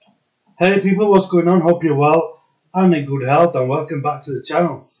Hey people, what's going on? Hope you're well and in good health and welcome back to the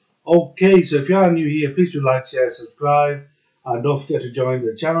channel. Okay, so if you are new here, please do like, share, subscribe and don't forget to join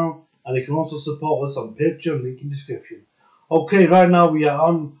the channel, and you can also support us on Patreon, link in description. Okay, right now we are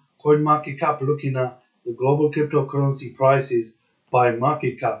on CoinMarketCap looking at the global cryptocurrency prices by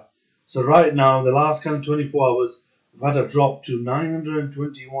market cap. So right now, the last 24 hours, we've had a drop to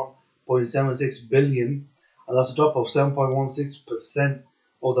 921.76 billion, and that's a drop of 7.16%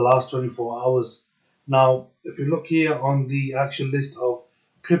 over the last 24 hours. Now, if you look here on the actual list of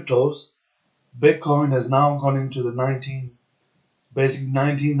cryptos, Bitcoin has now gone into the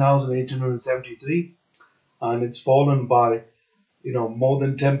 19,873, and it's fallen by more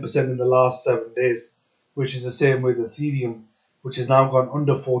than 10% in the last 7 days, which is the same with Ethereum, which has now gone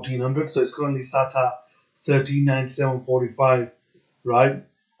under 1400. So it's currently sat at 1397.45, right?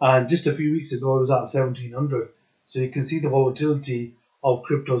 And just a few weeks ago it was at 1700. So you can see the volatility of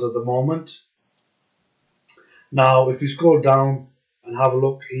cryptos at the moment. Now, if you scroll down and have a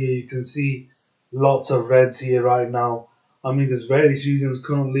look here, you can see lots of reds here right now. I mean, there's various reasons.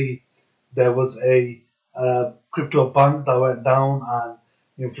 Currently, there was a crypto bank that went down, and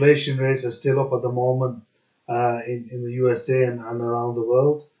inflation rates are still up at the moment in the USA and around the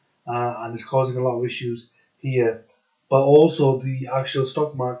world, and it's causing a lot of issues here. But also, the actual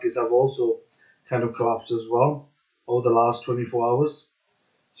stock markets have also kind of collapsed as well over the last 24 hours.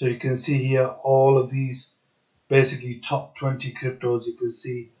 So you can see here all of these basically top 20 cryptos. You can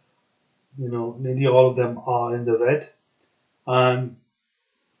see, nearly all of them are in the red. And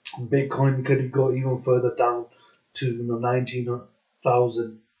Bitcoin could go even further down to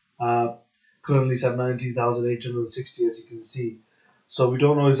 19,000. Currently it's at 19,860, as you can see. So we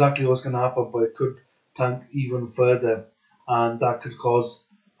don't know exactly what's going to happen, but it could tank even further, and that could cause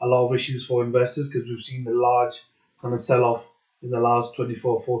a lot of issues for investors because we've seen a large kind of sell-off in the last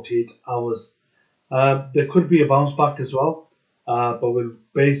 24, 48 hours. There could be a bounce back as well, but we'll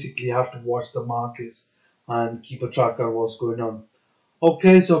basically have to watch the markets and keep a track on what's going on.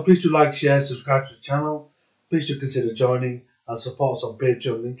 Okay, so please do like, share, subscribe to the channel. Please do consider joining and support us on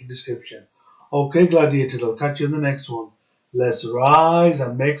Patreon, link in description. Okay, gladiators, I'll catch you in the next one. Let's rise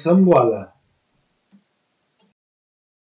and make some guala.